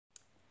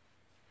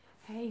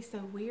Hey, so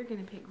we're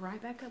going to pick right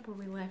back up where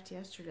we left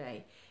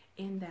yesterday,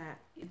 in that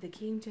the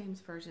King James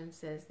Version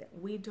says that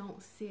we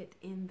don't sit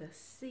in the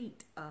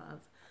seat of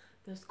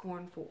the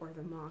scornful or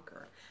the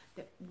mocker,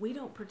 that we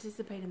don't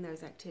participate in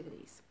those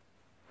activities.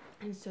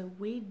 And so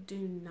we do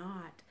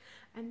not,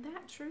 and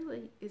that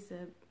truly is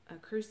a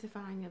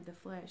crucifying of the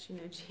flesh. You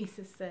know,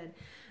 Jesus said,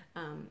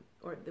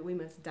 or that we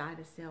must die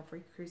to self, we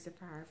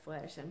crucify our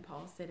flesh. And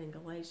Paul said in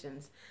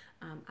Galatians,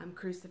 I'm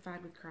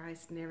crucified with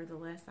Christ,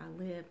 nevertheless I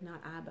live,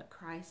 not I, but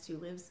Christ who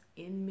lives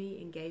in me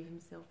and gave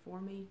himself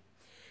for me.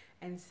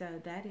 And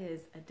so that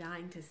is a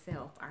dying to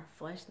self, our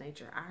flesh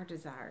nature, our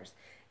desires.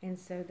 And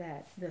so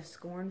that the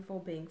scornful,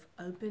 being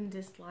open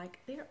dislike,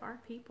 there are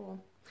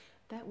people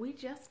that we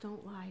just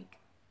don't like.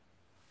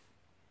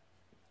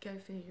 Go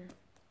figure.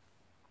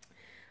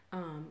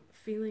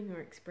 Feeling or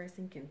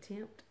expressing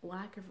contempt,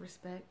 lack of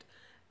respect,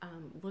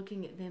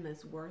 looking at them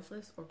as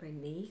worthless or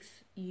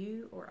beneath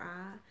you or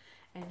I,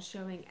 and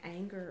showing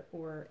anger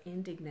or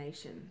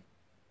indignation.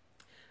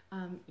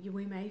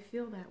 We may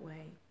feel that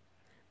way,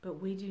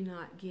 but we do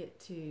not get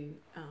to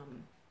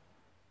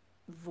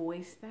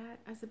voice that,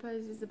 I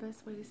suppose is the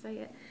best way to say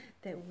it,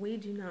 that we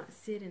do not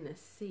sit in a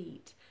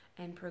seat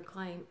and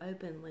proclaim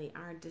openly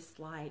our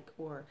dislike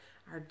or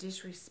our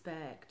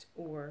disrespect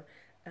or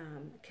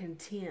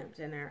contempt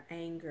and our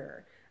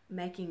anger,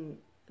 making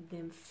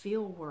them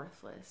feel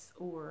worthless,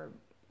 or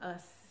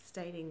us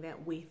stating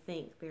that we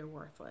think they're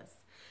worthless.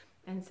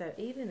 And so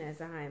even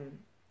as I'm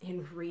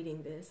in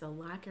reading this, a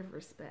lack of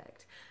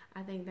respect,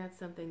 I think that's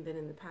something that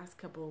in the past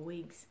couple of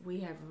weeks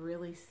we have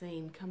really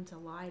seen come to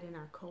light in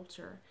our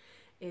culture,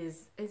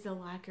 is a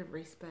lack of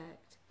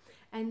respect.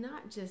 And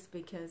not just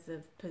because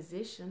of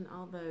position,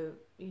 although,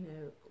 you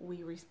know,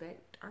 we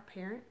respect our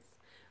parents,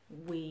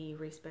 we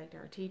respect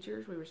our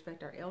teachers, we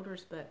respect our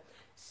elders, but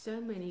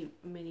so many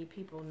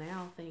people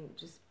now think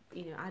just,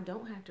 you know, I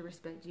don't have to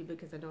respect you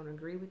because I don't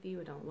agree with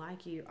you, I don't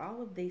like you.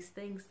 All of these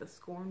things, the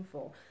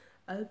scornful,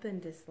 open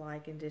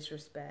dislike and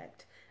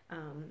disrespect,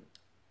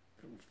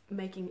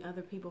 making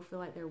other people feel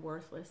like they're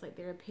worthless, like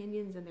their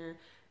opinions and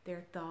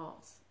their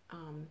thoughts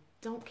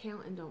don't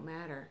count and don't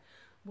matter.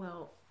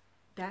 Well,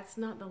 that's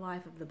not the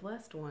life of the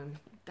blessed one.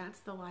 That's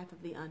the life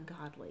of the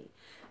ungodly.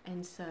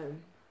 And so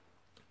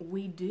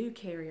we do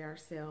carry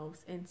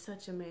ourselves in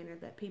such a manner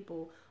that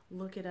people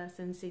look at us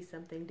and see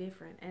something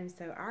different. And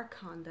so our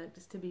conduct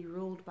is to be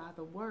ruled by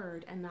the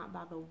word and not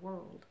by the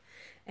world.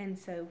 And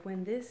so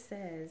when this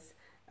says,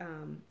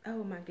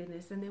 oh my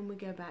goodness, and then we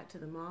go back to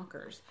the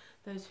mockers,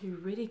 those who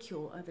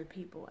ridicule other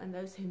people and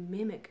those who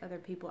mimic other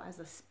people as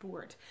a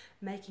sport,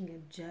 making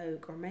a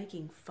joke or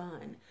making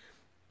fun,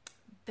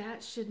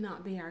 that should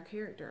not be our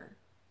character.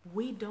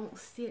 We don't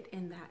sit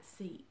in that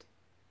seat.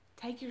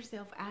 Take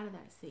yourself out of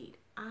that seat.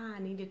 I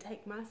need to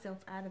take myself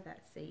out of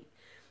that seat.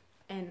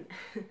 And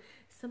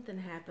something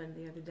happened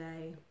the other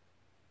day.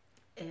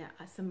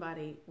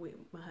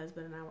 My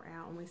husband and I were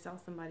out and we saw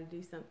somebody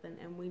do something,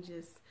 and we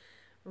just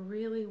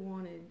really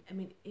wanted, I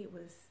mean, it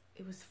was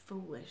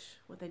foolish.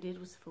 What they did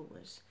was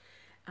foolish.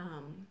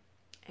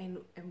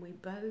 And we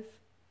both,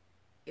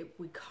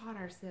 we caught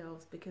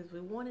ourselves because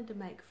we wanted to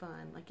make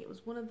fun. Like, it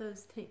was one of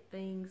those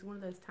things, one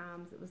of those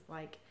times it was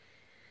like,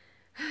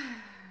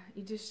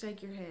 you just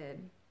shake your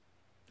head.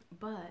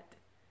 But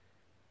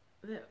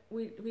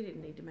we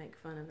didn't need to make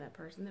fun of that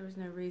person. There was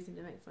no reason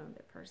to make fun of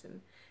that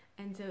person.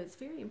 And so it's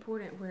very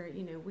important where,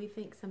 you know, we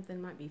think something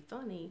might be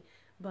funny,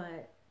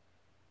 but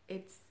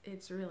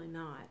it's really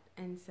not.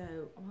 And so,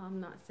 well, I'm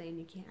not saying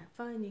you can't have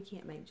fun, you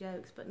can't make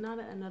jokes, but not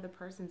at another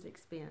person's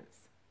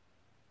expense.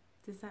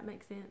 Does that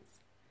make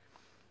sense?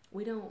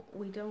 We don't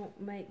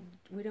make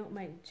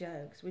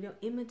jokes. We don't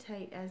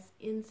imitate as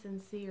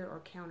insincere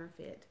or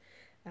counterfeit,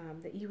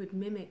 that you would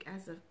mimic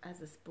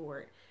as a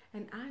sport.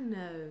 And I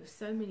know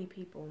so many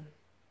people,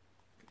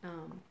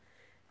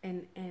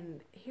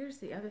 and here's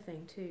the other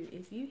thing too.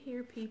 If you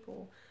hear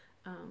people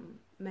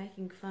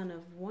making fun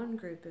of one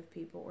group of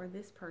people or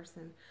this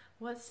person,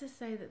 what's to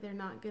say that they're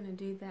not going to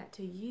do that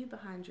to you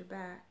behind your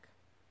back?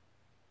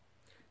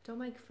 Don't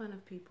make fun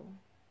of people.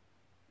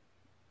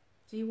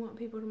 Do you want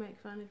people to make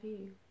fun of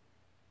you?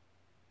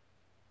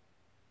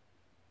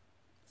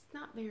 It's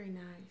not very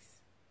nice.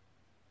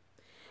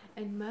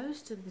 And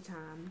most of the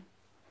time,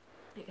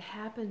 it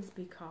happens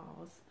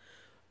because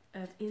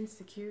of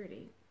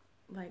insecurity.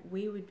 Like,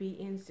 we would be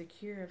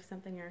insecure of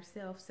something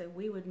ourselves, so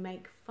we would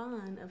make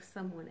fun of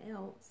someone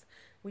else.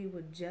 We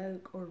would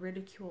joke or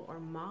ridicule or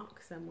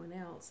mock someone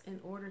else in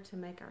order to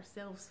make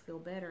ourselves feel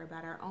better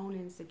about our own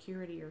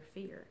insecurity or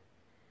fear.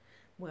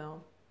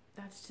 Well,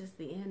 that's just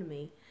the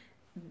enemy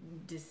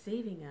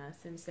deceiving us.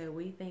 And so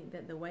we think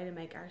that the way to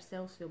make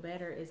ourselves feel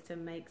better is to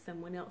make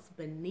someone else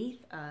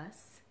beneath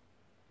us,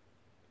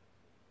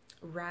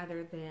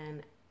 rather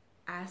than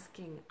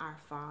asking our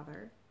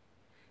Father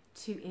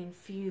to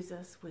infuse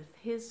us with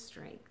his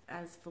strength,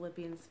 as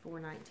Philippians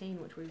 4:19,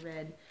 which we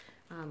read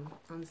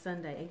on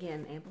Sunday.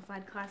 Again,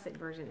 Amplified Classic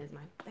Version is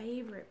my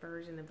favorite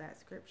version of that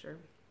scripture.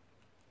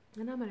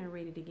 And I'm going to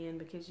read it again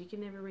because you can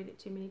never read it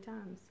too many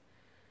times.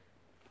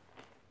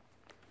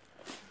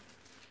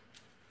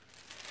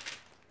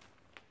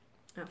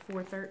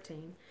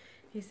 4:13.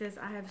 He says,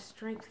 I have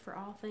strength for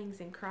all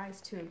things in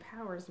Christ who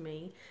empowers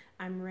me.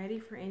 I'm ready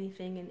for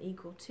anything and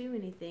equal to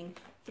anything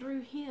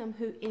through him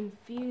who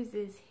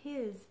infuses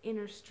his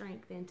inner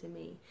strength into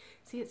me.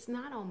 See, it's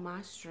not on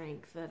my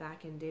strength that I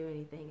can do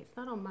anything. It's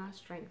not on my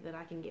strength that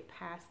I can get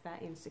past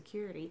that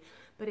insecurity,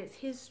 but it's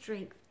his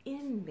strength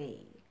in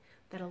me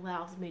that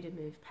allows me to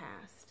move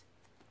past.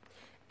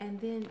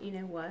 And then, you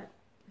know what?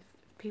 If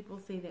people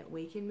see that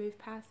we can move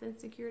past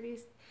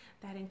insecurities,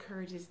 that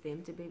encourages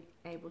them to be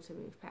able to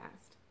move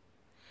past.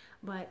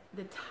 But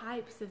the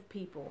types of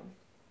people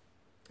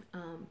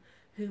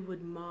who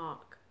would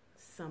mock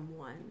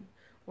someone,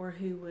 or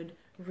who would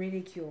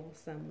ridicule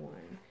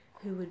someone,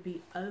 who would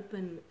be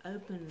open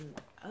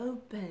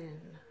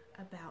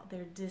about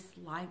their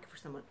dislike for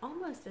someone,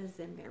 almost as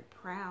in they're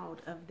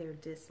proud of their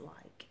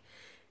dislike.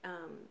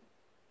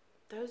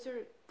 Those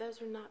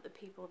are not the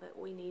people that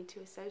we need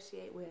to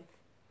associate with.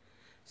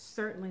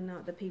 Certainly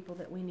not the people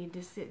that we need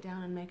to sit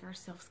down and make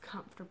ourselves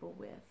comfortable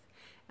with.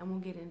 And we'll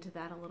get into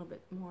that a little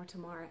bit more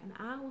tomorrow. And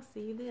I will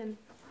see you then.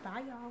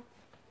 Bye, y'all.